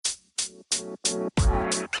Hello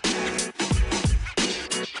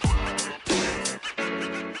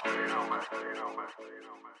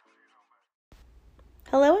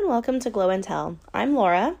and welcome to Glow and Tell. I'm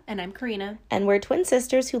Laura. And I'm Karina. And we're twin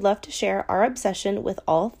sisters who love to share our obsession with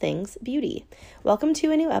all things beauty. Welcome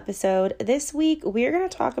to a new episode. This week, we're going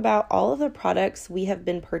to talk about all of the products we have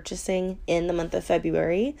been purchasing in the month of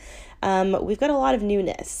February. We've got a lot of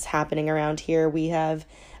newness happening around here. We have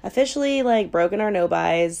officially broken our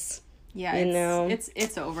no-buys. Yeah,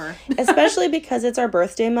 it's over. Especially because it's our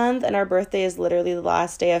birthday month and our birthday is literally the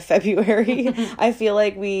last day of February. I feel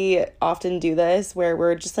like we often do this where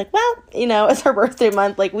we're just it's our birthday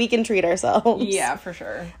month. We can treat ourselves. Yeah, for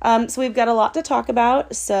sure. So we've got a lot to talk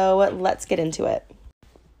about. So let's get into it.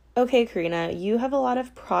 Okay, Karina, you have a lot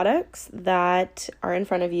of products that are in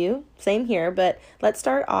front of you. Same here, but let's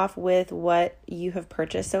start off with what you have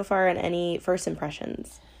purchased so far and any first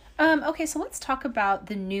impressions. Okay, so let's talk about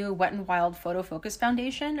the new Wet n Wild Photo Focus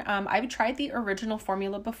Foundation. I've tried the original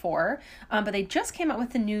formula before, but they just came out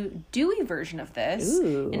with the new dewy version of this.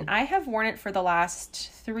 Ooh. And I have worn it for the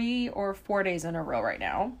last 3 or 4 days in a row right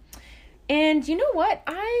now. And you know what?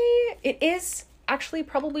 It is actually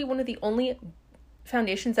probably one of the only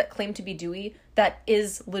foundations that claim to be dewy that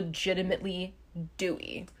is legitimately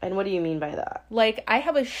dewy. And what do you mean by that? I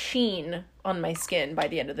have a sheen on my skin by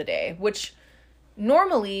the end of the day, which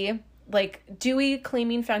normally, dewy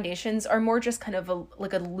claiming foundations are more just kind of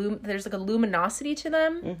there's a luminosity to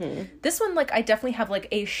them. Mm-hmm. This one, I definitely have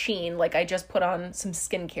a sheen, I just put on some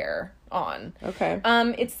skincare on. Okay.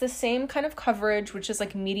 It's the same kind of coverage, which is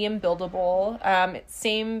medium buildable. It's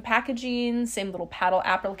same packaging, same little paddle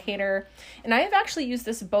applicator. And I have actually used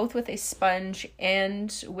this both with a sponge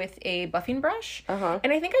and with a buffing brush. Uh-huh.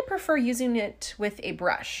 And I think I prefer using it with a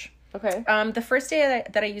brush. Okay. The first day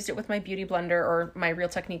that I used it with my Beauty Blender or my Real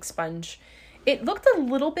Technique sponge, it looked a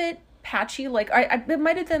little bit patchy. It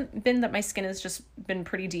might have been that my skin has just been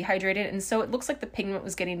pretty dehydrated, and so it looks like the pigment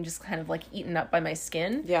was getting just kind of eaten up by my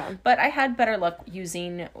skin. Yeah. But I had better luck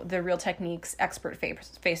using the Real Techniques Expert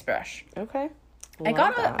face brush. Okay. I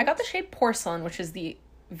got the shade Porcelain, which is the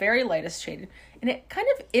very lightest shade, and it kind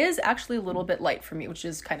of is actually a little bit light for me, which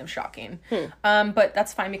is kind of shocking. But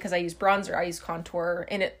that's fine because I use bronzer, I use contour,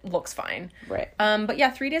 and it looks fine. Right. But yeah,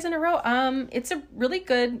 3 days in a row. It's a really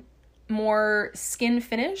good, more skin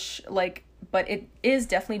finish, but it is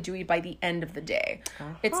definitely dewy by the end of the day.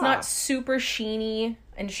 Uh-huh. It's not super sheeny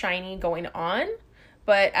and shiny going on,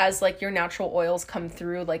 but as your natural oils come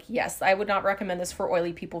through, yes, I would not recommend this for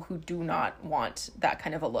oily people who do not want that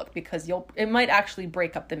kind of a look, because it might actually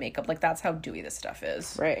break up the makeup. That's how dewy this stuff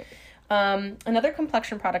is. Right. Another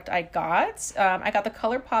complexion product I got the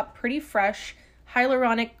ColourPop Pretty Fresh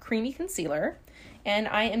Hyaluronic Creamy Concealer, and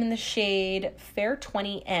I am in the shade Fair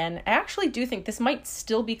 20N. I actually do think this might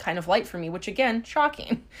still be kind of light for me, which again,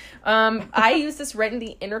 shocking. I use this right in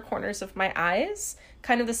the inner corners of my eyes,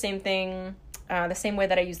 kind of the same thing. The same way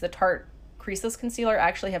that I use the Tarte Creaseless Concealer, I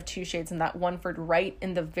actually have 2 shades in that, one for right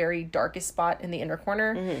in the very darkest spot in the inner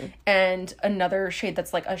corner, and another shade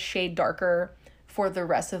that's a shade darker for the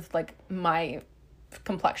rest of my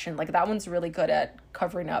complexion. That one's really good at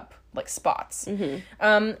covering up spots.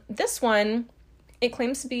 This one, it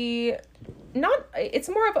claims to be it's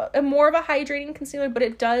more of a hydrating concealer, but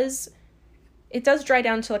it does dry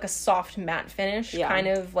down to a soft matte finish, kind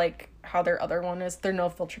of how their other one is, their no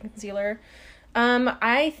filter concealer.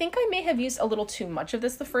 I think I may have used a little too much of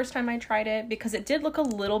this the first time I tried it, because it did look a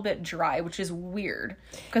little bit dry, which is weird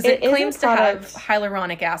because it claims to have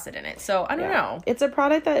hyaluronic acid in it. So I don't know. It's a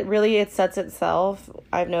product that really, it sets itself.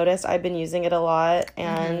 I've noticed. I've been using it a lot,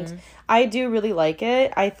 and I do really like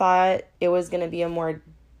it. I thought it was going to be a more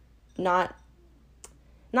not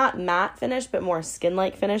matte finish, but more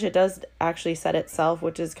skin-like finish. It does actually set itself,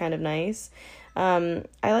 which is kind of nice. I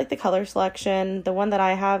like the color selection. The one that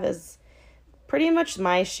I have is pretty much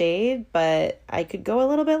my shade, but I could go a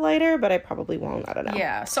little bit lighter, but I probably won't. I don't know.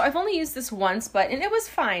 Yeah, so I've only used this once, and it was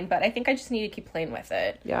fine, but I think I just need to keep playing with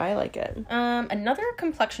it. Yeah, I like it. Another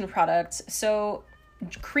complexion product. So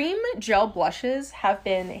cream gel blushes have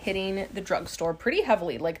been hitting the drugstore pretty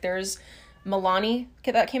heavily. There's Milani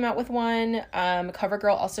that came out with one.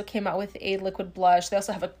 CoverGirl also came out with a liquid blush. They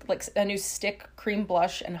also have a new stick cream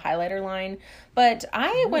blush and highlighter line. But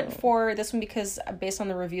I went for this one because based on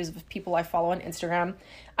the reviews of people I follow on Instagram,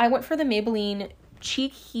 I went for the Maybelline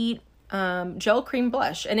Cheek Heat gel cream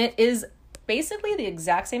blush, and it is basically the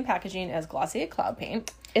exact same packaging as Glossier Cloud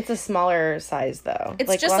Paint. It's a smaller size though.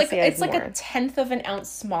 It's just it's a 1/10 of an ounce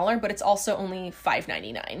smaller, but it's also only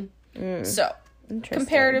 $5.99. So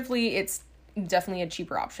comparatively, it's definitely a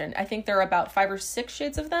cheaper option. I think there are about 5 or 6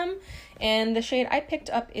 shades of them, and the shade I picked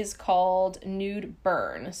up is called Nude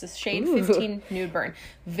Burn. This is shade 15 Nude Burn.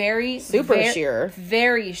 Super sheer.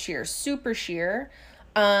 Very sheer, super sheer.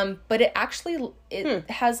 But it actually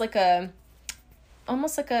has like a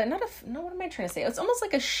almost like a no, what am I trying to say? It's almost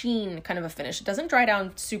like a sheen kind of a finish. It doesn't dry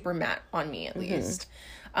down super matte on me, at least.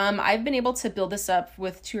 I've been able to build this up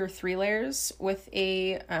with 2 or 3 layers with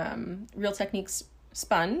a Real Techniques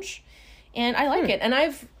sponge, and I like it. And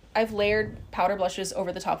I've layered powder blushes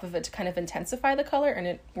over the top of it to kind of intensify the color, and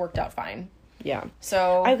it worked out fine. Yeah.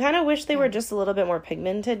 So I kind of wish they were just a little bit more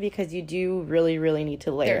pigmented, because you do really, really need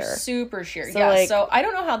to layer. They're super sheer. So, so I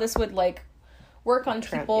don't know how this would like work on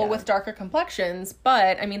people with darker complexions,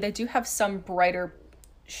 but I mean, they do have some brighter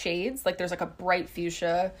shades. Like there's like a bright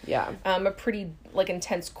fuchsia, a pretty like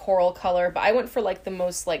intense coral color, but I went for like the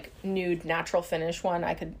most like nude natural finish one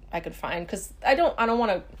I could find, because I don't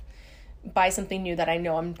want to buy something new that I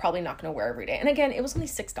know I'm probably not going to wear every day. And again, it was only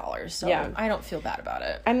 $6, so I don't feel bad about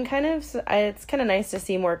it. It's kind of nice to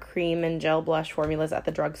see more cream and gel blush formulas at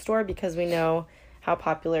the drugstore, because we know how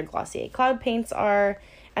popular Glossier Cloud paints are,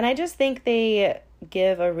 and I just think they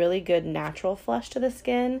give a really good natural flush to the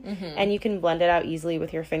skin, and you can blend it out easily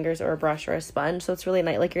with your fingers or a brush or a sponge, so it's really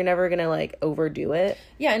nice. Like, you're never gonna like overdo it.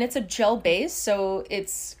 Yeah, and it's a gel base, so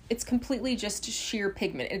it's completely just sheer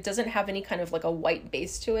pigment. It doesn't have any kind of like a white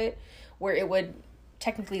base to it where it would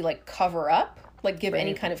technically like cover up, like give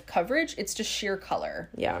any kind of coverage. It's just sheer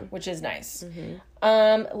color, which is nice.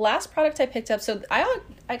 Last product I picked up, so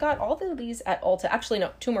I got all of these at Ulta. Actually,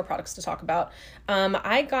 no, 2 more products to talk about.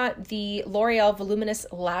 I got the L'Oreal Voluminous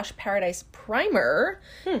Lash Paradise Primer,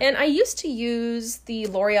 and I used to use the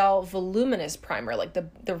L'Oreal Voluminous Primer, like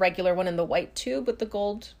the regular one in the white tube with the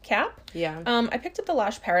gold cap. I picked up the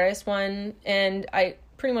Lash Paradise one, and I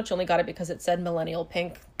pretty much only got it because it said millennial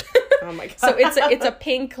pink. Oh my god. So it's a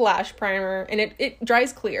pink lash primer, and it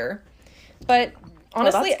dries clear. But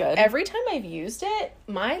honestly, every time I've used it,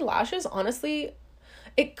 my lashes, honestly,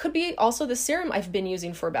 it could be also the serum I've been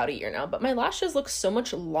using for about a year now, but my lashes look so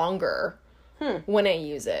much longer when I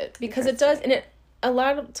use it, because it does, and it a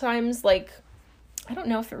lot of times, like, I don't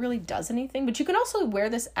know if it really does anything, but you can also wear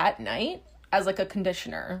this at night as like a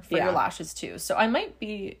conditioner for your lashes too. So I might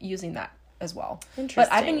be using that as well. Interesting.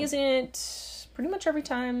 But I've been using it pretty much every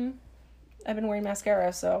time I've been wearing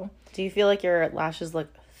mascara. So do you feel like your lashes look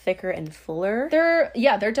thicker and fuller? They're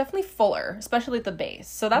definitely fuller, especially at the base.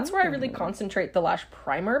 So that's where I really concentrate the lash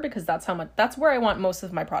primer, because that's where I want most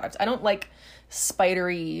of my products. I don't like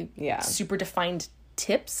spidery, super defined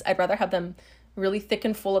tips. I'd rather have them really thick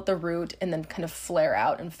and full at the root, and then kind of flare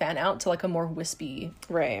out and fan out to like a more wispy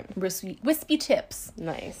tips.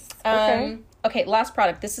 Nice. Okay, last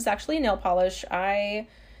product. This is actually a nail polish. I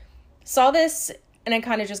saw this and I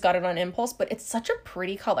kind of just got it on impulse, but it's such a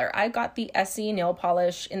pretty color. I got the Essie nail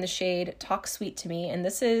polish in the shade Talk Sweet to Me, and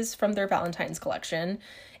this is from their Valentine's collection.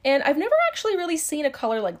 And I've never actually really seen a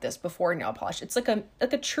color like this before in nail polish. It's like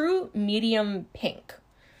a true medium pink.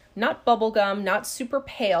 Not bubblegum, not super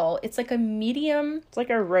pale. It's like a medium... It's like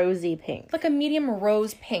a rosy pink. Like a medium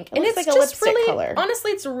rose pink. And it's like a lipstick color.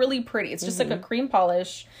 Honestly, it's really pretty. It's just like a cream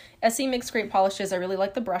polish. Essie makes great polishes. I really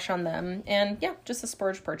like the brush on them. And yeah, just a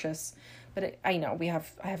splurge purchase. But I know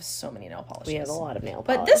I have so many nail polishes. We have a lot of nail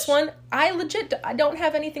polish. But this one, I don't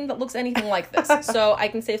have anything that looks anything like this. So I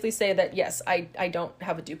can safely say that, yes, I don't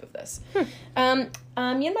have a dupe of this. Me and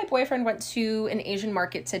my boyfriend went to an Asian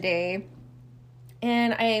market today.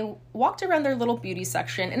 And I walked around their little beauty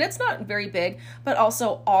section, and it's not very big, but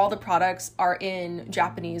also all the products are in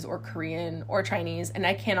Japanese or Korean or Chinese, and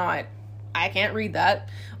I can't read that.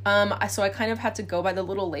 So I kind of had to go by the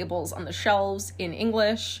little labels on the shelves in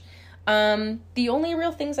English. The only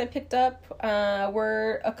real things I picked up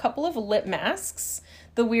were a couple of lip masks,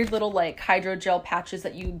 the weird little like hydrogel patches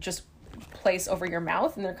that you just place over your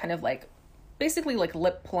mouth, and they're kind of like basically like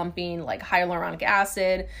lip plumping, like hyaluronic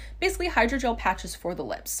acid, basically hydrogel patches for the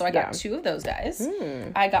lips. So I got 2 of those guys.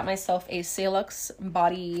 I got myself a Salux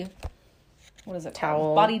body, what is it?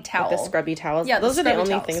 Towel. Body towel. Like the scrubby towels. Yeah, those are the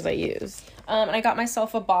only towels. things I use. And I got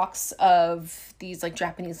myself a box of these like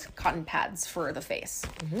Japanese cotton pads for the face.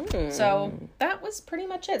 So that was pretty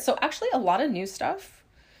much it. So actually a lot of new stuff.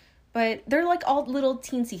 But they're like all little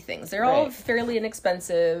teensy things. They're all fairly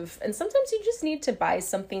inexpensive. And sometimes you just need to buy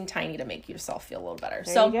something tiny to make yourself feel a little better.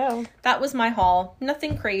 There you go. That was my haul.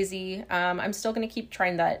 Nothing crazy. I'm still going to keep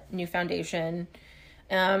trying that new foundation.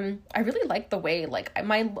 I really like the way like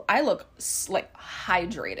I look like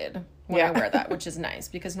hydrated when I wear that, which is nice.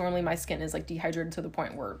 Because normally my skin is like dehydrated to the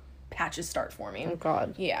point where patches start forming. Oh,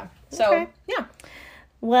 God. Yeah. So, yeah.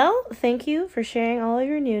 Well, thank you for sharing all of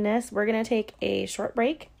your newness. We're going to take a short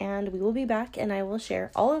break and we will be back and I will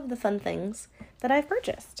share all of the fun things that I've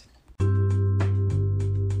purchased.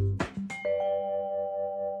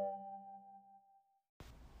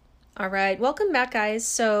 All right, welcome back, guys.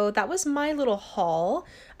 So that was my little haul.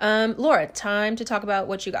 Laura, time to talk about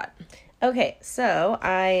what you got. Okay, so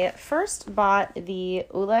I first bought the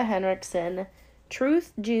Ulla Henriksen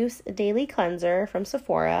Truth Juice Daily Cleanser from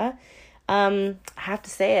Sephora. I have to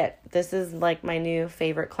say it. This is like my new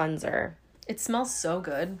favorite cleanser. It smells so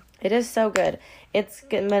good. It is so good. It's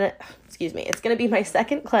gonna be my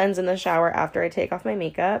second cleanse in the shower after I take off my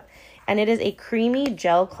makeup. And it is a creamy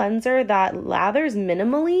gel cleanser that lathers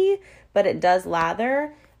minimally, but it does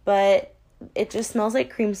lather. But it just smells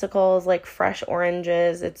like creamsicles, like fresh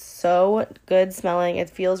oranges. It's so good smelling. It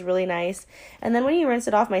feels really nice. And then when you rinse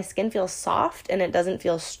it off, my skin feels soft and it doesn't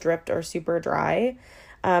feel stripped or super dry.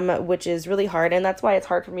 Which is really hard. And that's why it's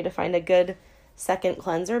hard for me to find a good second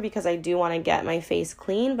cleanser, because I do want to get my face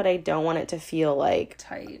clean, but I don't want it to feel like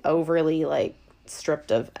tight, overly like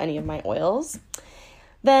stripped of any of my oils.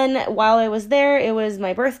 Then while I was there, it was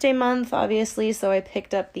my birthday month, obviously. So I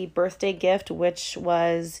picked up the birthday gift, which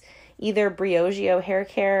was either Briogeo hair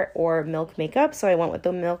care or Milk makeup. So I went with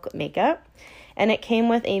the Milk makeup. And it came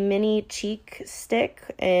with a mini cheek stick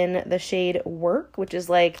in the shade Work, which is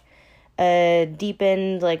like a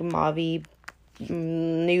deepened like mauve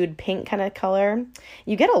nude pink kind of color.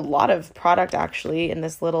 You get a lot of product actually in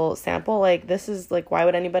this little sample. Like this is like, why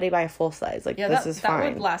would anybody buy a full size? Like this is fine.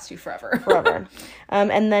 That would last you forever.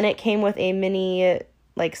 And then it came with a mini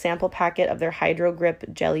like sample packet of their Hydro Grip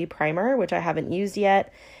Jelly Primer, which I haven't used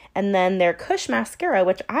yet. And then their Kush Mascara,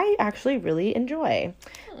 which I actually really enjoy.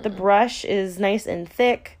 The brush is nice and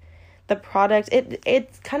thick. The product,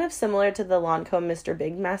 it's kind of similar to the Lancome Mr.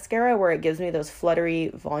 Big mascara, where it gives me those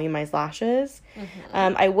fluttery volumized lashes.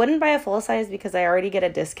 I wouldn't buy a full size because I already get a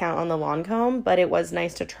discount on the Lancome, but it was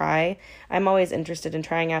nice to try. I'm always interested in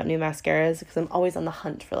trying out new mascaras because I'm always on the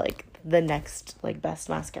hunt for like the next like best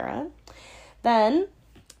mascara. Then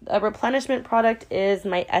a replenishment product is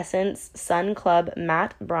my Essence Sun Club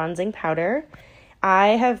Matte Bronzing Powder. I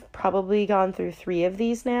have probably gone through 3 of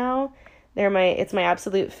these now. It's my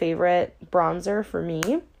absolute favorite bronzer for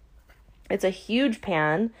me. It's a huge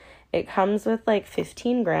pan. It comes with like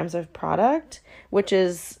 15 grams of product, which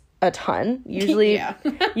is a ton. Usually,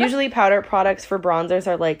 usually powder products for bronzers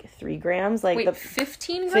are like 3 grams. Like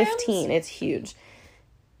 15 grams? 15. It's huge.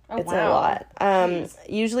 Oh, it's a lot.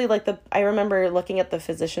 Usually like I remember looking at the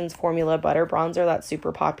Physicians Formula Butter Bronzer that's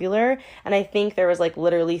super popular, and I think there was like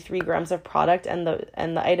literally 3 grams of product, and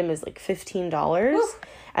the item is like $15. Woo.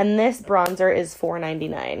 And this bronzer is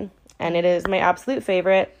 $4.99, and it is my absolute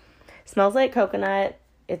favorite. Smells like coconut.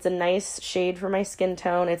 It's a nice shade for my skin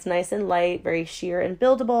tone. It's nice and light, very sheer and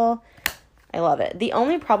buildable. I love it. The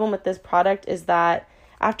only problem with this product is that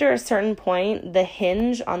after a certain point, the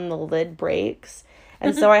hinge on the lid breaks.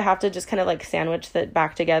 And so I have to just kind of like sandwich it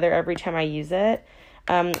back together every time I use it.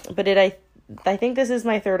 But I think this is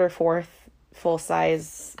my 3rd or 4th full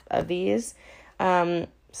size of these.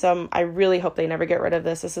 So I really hope they never get rid of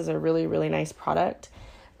this. This is a really, really nice product.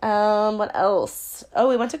 What else? Oh,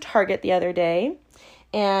 we went to Target the other day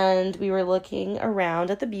and we were looking around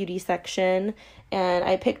at the beauty section, and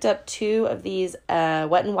I picked up 2 of these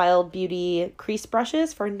Wet n Wild Beauty crease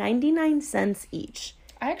brushes for 99 cents each.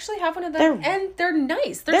 I actually have one of them, and they're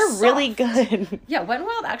nice. They're soft. Really good. Yeah, Wet n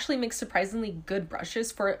Wild actually makes surprisingly good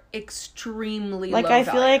brushes for extremely low value. I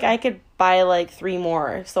feel like I could buy like 3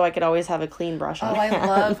 more so I could always have a clean brush on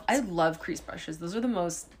hand. I love crease brushes. Those are the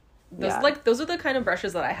most those are the kind of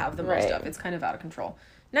brushes that I have the most of. It's kind of out of control.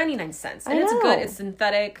 99 cents. And it's good. It's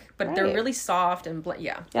synthetic, but they're really soft and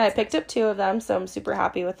Yeah, I picked up 2 of them, so I'm super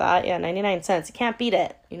happy with that. Yeah, 99 cents. You can't beat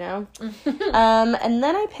it, you know? And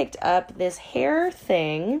then I picked up this hair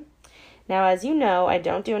thing. Now, as you know, I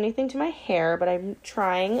don't do anything to my hair, but I'm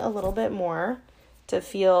trying a little bit more to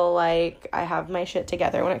feel like I have my shit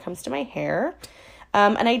together when it comes to my hair.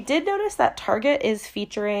 And I did notice that Target is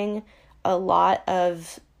featuring a lot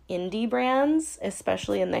of indie brands,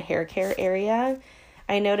 especially in the hair care area.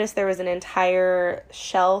 I noticed there was an entire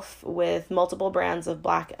shelf with multiple brands of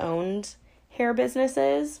Black-owned hair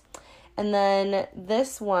businesses. And then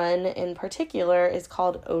this one in particular is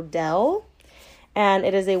called Odell. And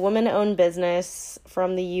it is a woman-owned business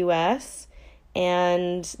from the U.S.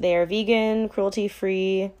 And they are vegan,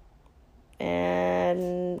 cruelty-free,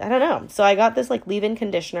 and I don't know. So I got this like leave-in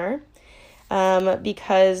conditioner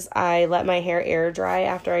because I let my hair air dry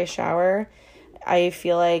after I shower. I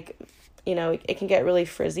feel like, you know, it can get really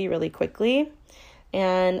frizzy really quickly.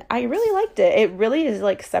 And I really liked it. It really is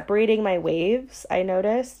like separating my waves, I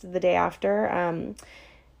noticed the day after.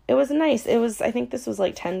 It was nice. I think this was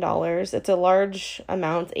like $10. It's a large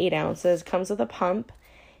amount, 8 ounces, comes with a pump,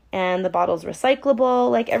 and the bottle's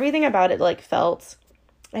recyclable. Like everything about it, like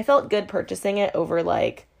I felt good purchasing it over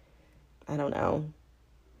like, I don't know,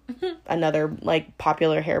 another like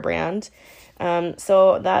popular hair brand.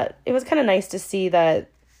 So that it was kind of nice to see that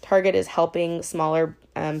Target is helping smaller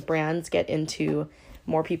brands get into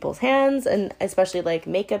more people's hands, and especially like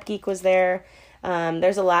Makeup Geek was there.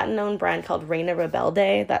 There's a Latin-owned brand called Reina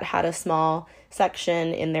Rebelde that had a small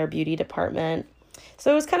section in their beauty department.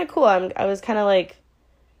 So it was kind of cool. I was kind of like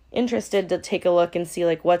interested to take a look and see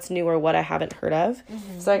like what's new or what I haven't heard of.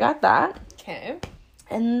 So I got that. Okay.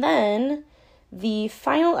 And then the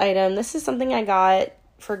final item, this is something I got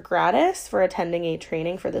for gratis for attending a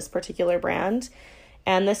training for this particular brand.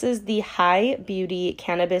 And this is the High Beauty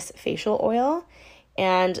Cannabis Facial Oil.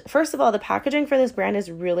 And first of all, the packaging for this brand is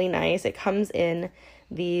really nice. It comes in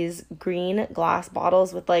these green glass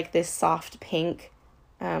bottles with like this soft pink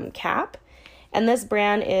cap. And this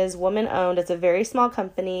brand is woman owned. It's a very small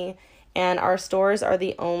company. And our stores are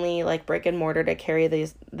the only like brick and mortar to carry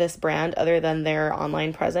this brand other than their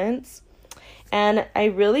online presence. And I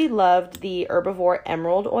really loved the Herbivore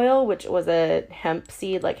Emerald Oil, which was a hemp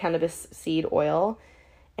seed, like cannabis seed oil.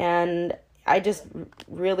 And I just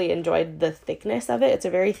really enjoyed the thickness of it. It's a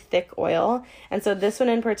very thick oil. And so this one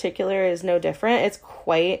in particular is no different. It's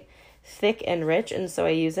quite thick and rich, and so I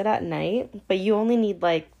use it at night. But you only need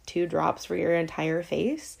like 2 drops for your entire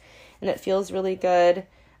face, and it feels really good.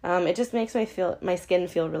 It just makes my skin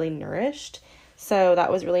feel really nourished. So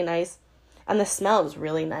that was really nice. And the smell was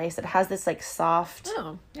really nice. It has this like soft,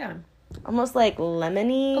 almost like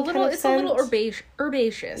lemony It's scent. a little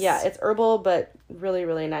herbaceous. Yeah, it's herbal, but really,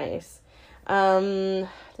 really nice. Did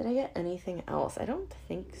I get anything else? I don't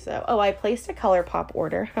think so. Oh, I placed a ColourPop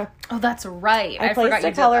order. Oh, that's right. I placed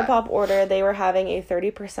a ColourPop order. They were having a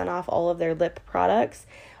 30% off all of their lip products.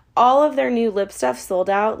 All of their new lip stuff sold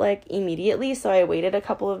out like immediately, so I waited a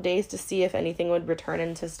couple of days to see if anything would return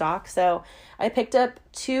into stock. So I picked up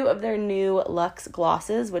 2 of their new Luxe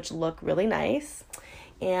glosses, which look really nice.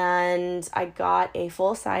 And I got a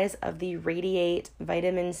full size of the Radiate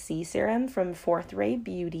Vitamin C Serum from Fourth Ray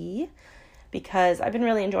Beauty because I've been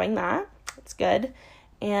really enjoying that. It's good.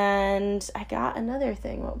 And I got another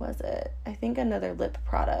thing. What was it? I think another lip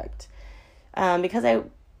product. Because I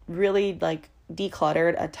really like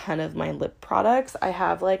decluttered a ton of my lip products. I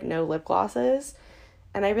have like no lip glosses,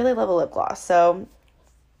 and I really love a lip gloss. So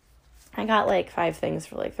I got like 5 things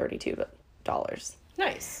for like $32.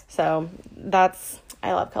 Nice. So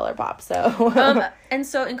I love ColourPop. So and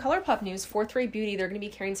so in ColourPop news, Fourth Ray Beauty, they're going to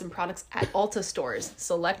be carrying some products at Ulta stores,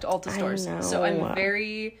 select Ulta stores. I know. So I'm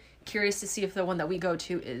very curious to see if the one that we go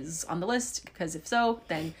to is on the list, because if so,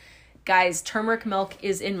 then guys, turmeric milk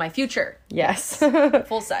is in my future. Yes.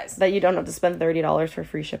 Full size. That you don't have to spend $30 for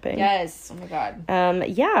free shipping. Yes. Oh my God.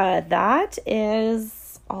 Yeah, that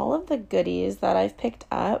is all of the goodies that I've picked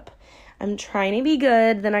up. I'm trying to be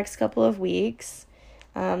good the next couple of weeks.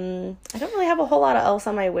 I don't really have a whole lot else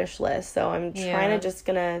on my wish list, so I'm trying to just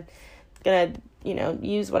gonna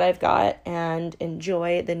use what I've got and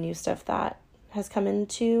enjoy the new stuff that has come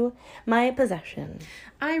into my possession.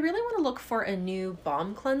 I really want to look for a new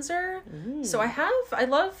balm cleanser. So I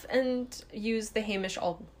love and use the Hamish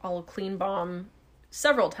All Clean Balm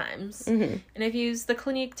several times. And I've used the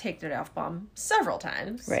Clinique Take It Off Balm several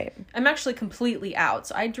times. Right. I'm actually completely out,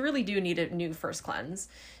 so I really do need a new first cleanse.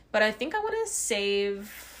 But I think I want to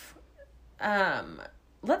save, I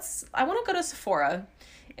want to go to Sephora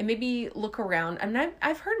and maybe look around. I mean,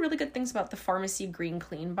 I've heard really good things about the Pharmacy Green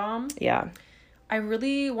Clean Balm. Yeah. I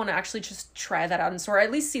really want to actually just try that out in store, or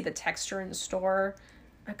at least see the texture in store.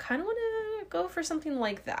 I kind of want to go for something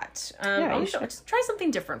like that. I want to try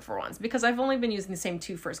something different for once, because I've only been using the same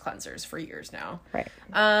 2 first cleansers for years now. Right.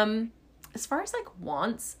 As far as like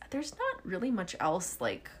wants, there's not really much else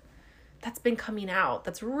like that's been coming out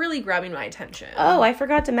that's really grabbing my attention. Oh, I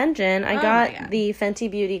forgot to mention, I got the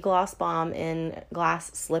Fenty Beauty Gloss Bomb in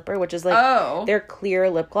Glass Slipper, which is like their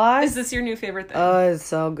clear lip gloss. Is this your new favorite thing? Oh, it's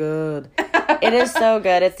so good. It is so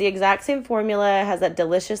good. It's the exact same formula. It has that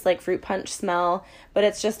delicious like fruit punch smell, but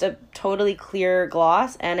it's just a totally clear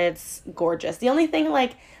gloss, and it's gorgeous. The only thing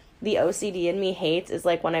like the OCD in me hates is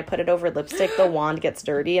like when I put it over lipstick, the wand gets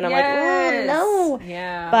dirty, and I'm like, oh, no.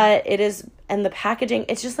 Yeah. But it is, and the packaging,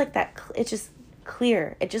 it's just like that. It's just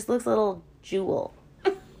clear. It just looks a little jewel.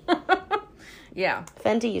 Yeah.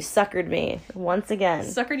 Fenty, you suckered me once again.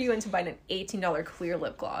 Suckered you into buying an $18 clear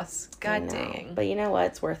lip gloss. God dang. But you know what?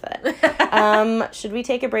 It's worth it. Should we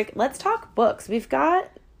take a break? Let's talk books. We've got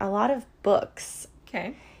a lot of books.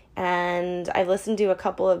 Okay. And I've listened to a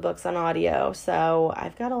couple of books on audio, so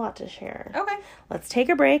I've got a lot to share. Okay. Let's take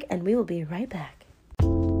a break, and we will be right back.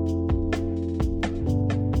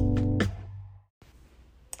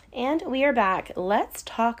 And we are back. Let's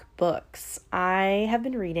talk books. I have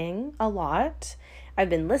been reading a lot. I've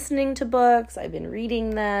been listening to books. I've been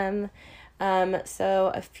reading them.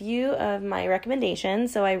 So a few of my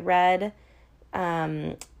recommendations. So I read,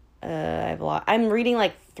 I have a lot. I'm reading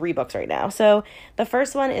like 3 books right now. So the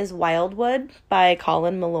first one is Wildwood by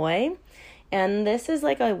Colin Meloy. And this is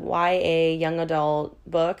like a YA young adult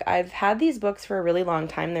book. I've had these books for a really long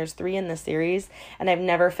time. There's 3 in the series, and I've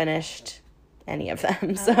never finished any of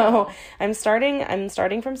them. So I'm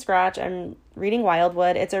starting from scratch. I'm reading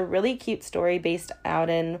Wildwood. It's a really cute story based out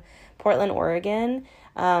in Portland, Oregon.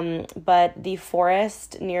 But the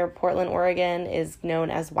forest near Portland, Oregon is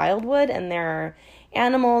known as Wildwood, and there are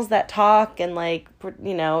animals that talk and like,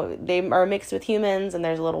 you know, they are mixed with humans, and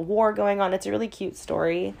there's a little war going on. It's a really cute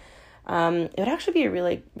story. It would actually be a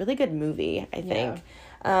really, really good movie, I think.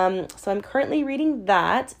 Yeah. So I'm currently reading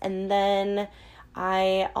that, and then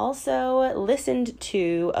I also listened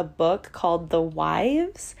to a book called The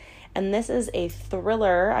Wives, and this is a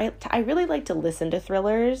thriller. I really like to listen to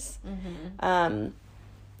thrillers, and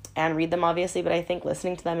read them, obviously, but I think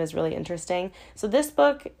listening to them is really interesting. So this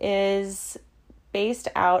book is based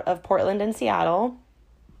out of Portland and Seattle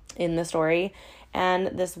in the story, and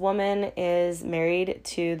this woman is married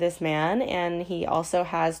to this man, and he also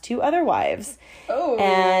has 2 other wives. Oh.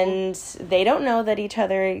 And they don't know that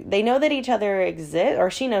they know that each other exist,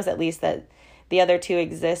 or she knows at least that the other 2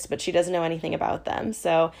 exist, but she doesn't know anything about them.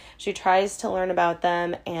 So she tries to learn about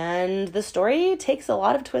them, and the story takes a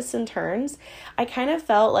lot of twists and turns. I kind of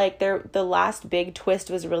felt like the last big twist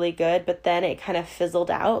was really good, but then it kind of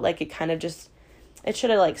fizzled out. Like it should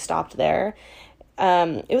have like stopped there.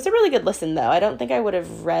 It was a really good listen, though. I don't think I would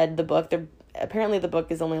have read the book. Apparently the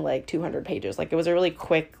book is only like 200 pages. Like, it was a really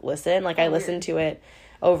quick listen. Like, I listened to it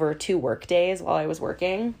over 2 work days while I was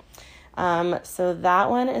working. So that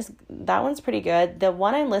one's pretty good. The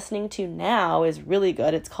one I'm listening to now is really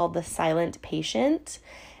good. It's called The Silent Patient,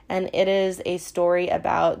 and it is a story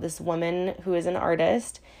about this woman who is an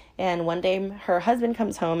artist, and one day her husband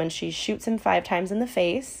comes home and she shoots him 5 times in the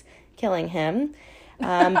face, killing him.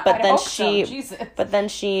 But then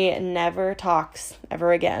she never talks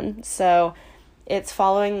ever again. So it's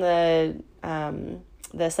following the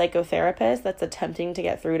psychotherapist that's attempting to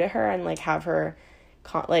get through to her and like have her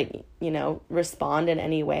respond in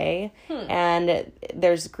any way. And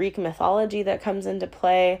there's Greek mythology that comes into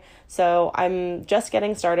play. So I'm just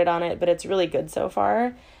getting started on it, but it's really good so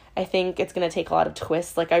far. I think it's going to take a lot of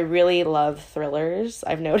twists. Like, I really love thrillers.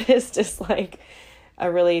 I've noticed it's like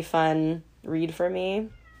a really fun read for me.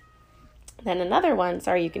 Then another one,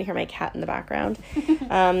 sorry, you can hear my cat in the background.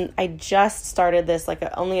 I just started this like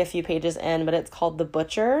only a few pages in, but it's called The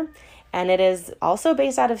Butcher, and it is also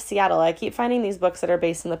based out of Seattle. I keep finding these books that are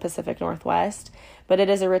based in the Pacific Northwest, but it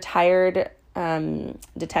is a retired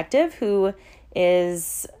detective who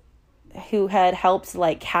had helped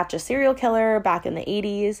like catch a serial killer back in the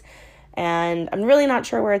 80s. And I'm really not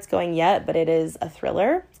sure where it's going yet, but it is a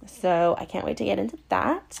thriller. So I can't wait to get into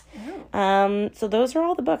that. So those are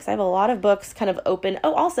all the books. I have a lot of books kind of open.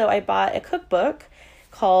 Oh, also I bought a cookbook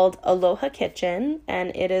called Aloha Kitchen,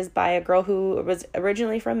 and it is by a girl who was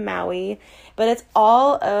originally from Maui, but it's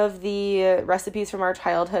all of the recipes from our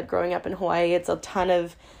childhood growing up in Hawaii. It's a ton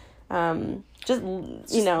of just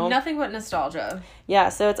nothing but nostalgia. Yeah,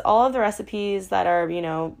 so it's all of the recipes that are,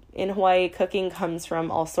 in Hawaii. Cooking comes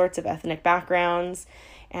from all sorts of ethnic backgrounds,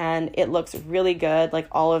 and it looks really good. Like,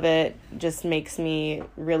 all of it just makes me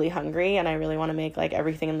really hungry, and I really want to make like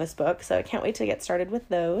everything in this book, so I can't wait to get started with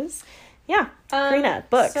those. Yeah, Karina,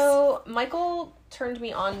 books. So Michael turned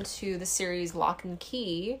me on to the series Lock and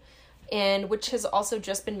Key, and which has also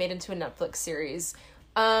just been made into a Netflix series.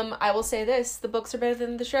 I will say this, the books are better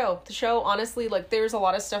than the show. The show, honestly, like, there's a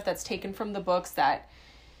lot of stuff that's taken from the books that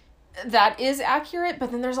is accurate,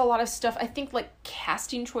 but then there's a lot of stuff, I think, like,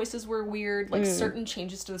 casting choices were weird, like, certain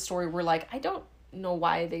changes to the story were like, I don't know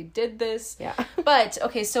why they did this. Yeah. But,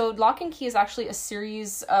 okay, so Lock and Key is actually a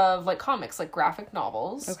series of, like, comics, like, graphic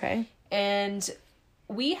novels. Okay. And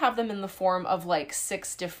we have them in the form of like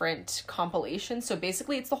 6 different compilations. So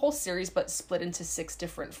basically it's the whole series, but split into 6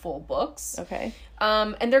 different full books. Okay.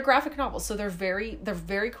 And they're graphic novels. So they're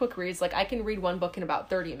very quick reads. Like, I can read one book in about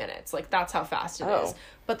 30 minutes. Like, that's how fast it is.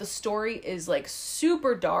 But the story is like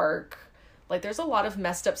super dark. Like, there's a lot of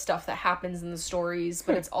messed up stuff that happens in the stories,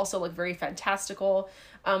 but it's also, like, very fantastical.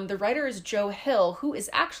 The writer is Joe Hill, who is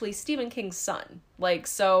actually Stephen King's son. Like,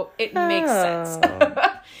 so it makes sense.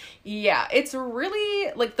 Yeah, it's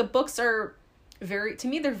really, like, the books are to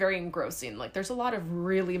me, they're very engrossing. Like, there's a lot of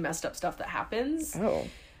really messed up stuff that happens. Oh.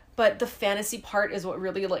 But the fantasy part is what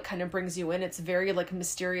really, like, kind of brings you in. It's very, like,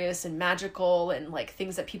 mysterious and magical and, like,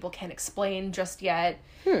 things that people can't explain just yet.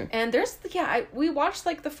 And there's, we watched,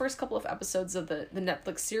 like, the first couple of episodes of the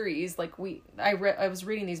Netflix series. Like, I was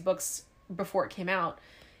reading these books before it came out.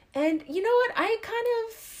 And you know what? I kind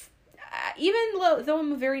of, even though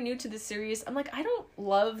I'm very new to the series, I'm like, I don't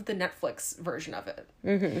love the Netflix version of it.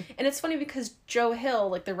 And it's funny because Joe Hill,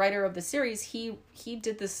 like the writer of the series, he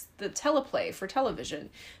did the teleplay for television.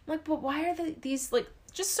 I'm like, but why are these, like,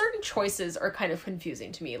 just certain choices are kind of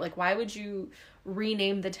confusing to me. Like, why would you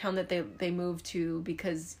rename the town that they moved to?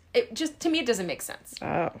 Because it just, to me, it doesn't make sense.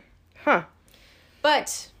 Oh. Huh.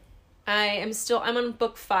 But I'm on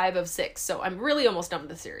book 5 of 6, so I'm really almost done with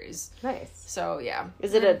the series. Nice. So, yeah.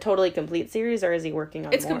 Is it a totally complete series, or is he working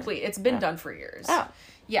on It's more? complete. It's been done for years. Oh.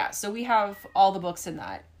 Yeah, so we have all the books in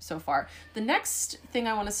that so far. The next thing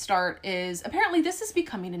I want to start is, apparently this is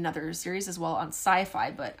becoming another series as well on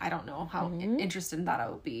Sci-Fi, but I don't know how interested in that I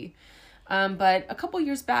will be. But a couple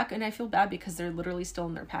years back, and I feel bad because they're literally still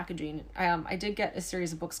in their packaging, I did get a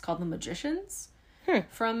series of books called The Magicians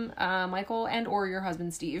from Michael or your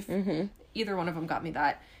husband, Steve. Either one of them got me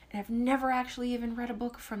that. And I've never actually even read a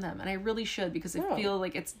book from them, and I really should, because I feel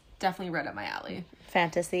like it's definitely right up my alley.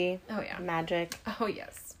 Fantasy. Oh, yeah. Magic. Oh,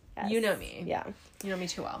 yes. You know me. Yeah. You know me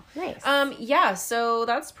too well. Nice. Yeah, so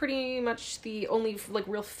that's pretty much the only, like,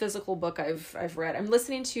 real physical book I've read. I'm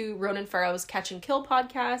listening to Ronan Farrow's Catch and Kill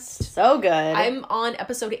podcast. So good. I'm on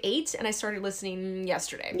episode 8, and I started listening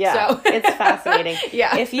yesterday. Yeah, so. It's fascinating.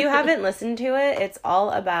 Yeah. If you haven't listened to it, it's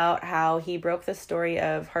all about how he broke the story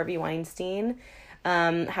of Harvey Weinstein,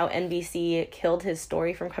 how NBC killed his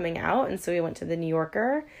story from coming out, and so he went to the New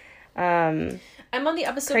Yorker. I'm on the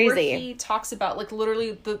episode crazy. where he talks about, like,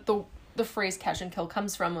 literally the phrase catch and kill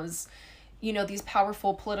comes from was, you know, these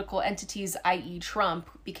powerful political entities, i.e. Trump,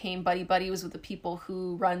 became buddies with the people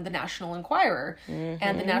who run the National Enquirer.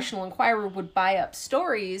 And the National Enquirer would buy up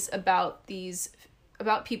stories about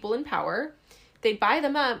people in power. They'd buy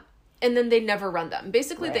them up, and then they never run them.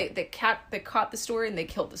 Basically, Right. they caught the story and they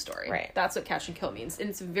killed the story. Right. That's what catch and kill means, and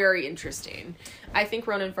it's very interesting. I think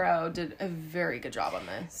Ronan Farrow did a very good job on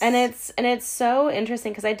this. And it's so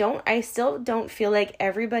interesting because I still don't feel like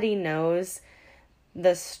everybody knows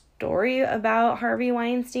the story about Harvey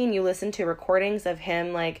Weinstein. You listen to recordings of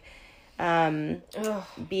him, like,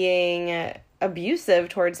 being abusive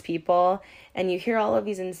towards people, and you hear all of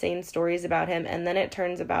these insane stories about him, and then it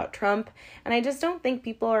turns about Trump. And I just don't think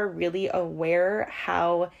people are really aware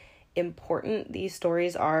how important these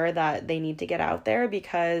stories are, that they need to get out there,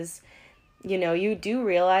 because, you know, you do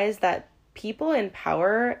realize that people in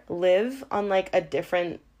power live on, like, a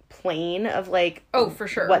different plane of, like, oh, for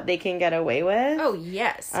sure, what they can get away with. Oh,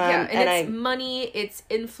 yes. Yeah. And it's money, it's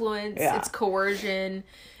influence, Yeah. it's coercion.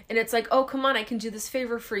 And it's like, oh, come on, I can do this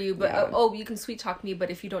favor for you, but you can sweet talk me,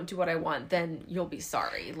 but if you don't do what I want, then you'll be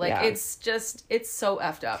sorry. Like, it's so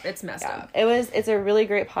effed up. It's messed up. It's a really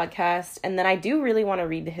great podcast. And then I do really want to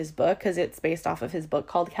read his book, because it's based off of his book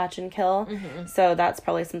called Catch and Kill. So that's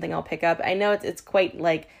probably something I'll pick up. I know it's quite,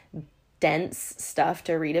 like, dense stuff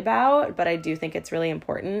to read about, but I do think it's really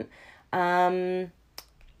important. Yeah.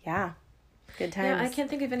 Good times. Yeah, I can't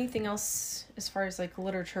think of anything else as far as, like,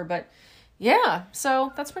 literature, but yeah,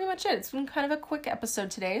 so that's pretty much it. It's been kind of a quick episode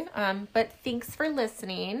today, but thanks for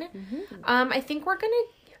listening. I think we're going to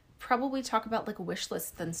probably talk about, like, wish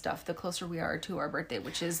lists and stuff the closer we are to our birthday,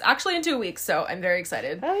 which is actually in 2 weeks, so I'm very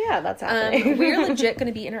excited. Oh, yeah, that's happening. We're legit going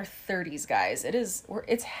to be in our 30s, guys.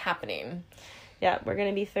 It's happening. Yeah, we're going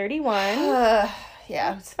to be 31.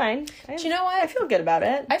 Yeah. It's fine. Do you know what? I feel good about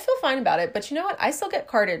it. I feel fine about it, but you know what? I still get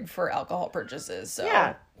carded for alcohol purchases, so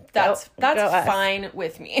yeah. that's go fine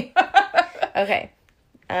with me. Okay.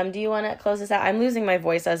 Do you want to close this out? I'm losing my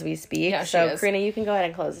voice as we speak. Yeah, so, she is. Karina, you can go ahead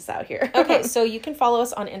and close this out here. Okay, so you can follow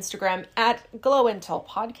us on Instagram at Glow Intel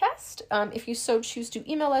Podcast. If you so choose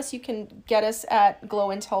to email us, you can get us at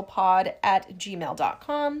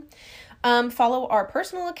glowintelpod@gmail.com. Follow our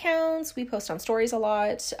personal accounts. We post on stories a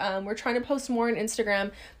lot. We're trying to post more on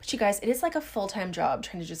Instagram, but you guys, it is like a full-time job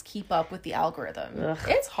trying to just keep up with the algorithm. Ugh.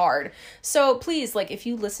 It's hard. So please, like, if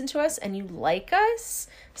you listen to us and you like us,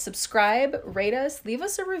 subscribe, rate us, leave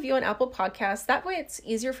us a review on Apple Podcasts. That way it's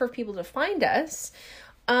easier for people to find us.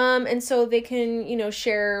 And so they can,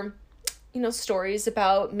 share, stories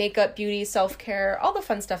about makeup, beauty, self-care, all the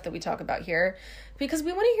fun stuff that we talk about here. Because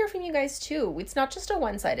we want to hear from you guys too. It's not just a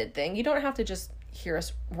one-sided thing. You don't have to just hear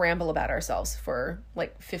us ramble about ourselves for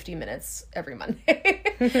like 50 minutes every Monday.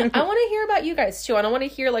 I want to hear about you guys too. And I want to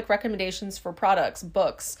hear like recommendations for products,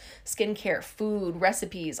 books, skincare, food,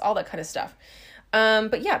 recipes, all that kind of stuff.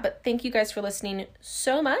 But thank you guys for listening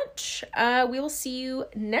so much. We will see you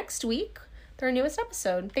next week with our newest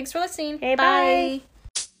episode. Thanks for listening. Okay, bye.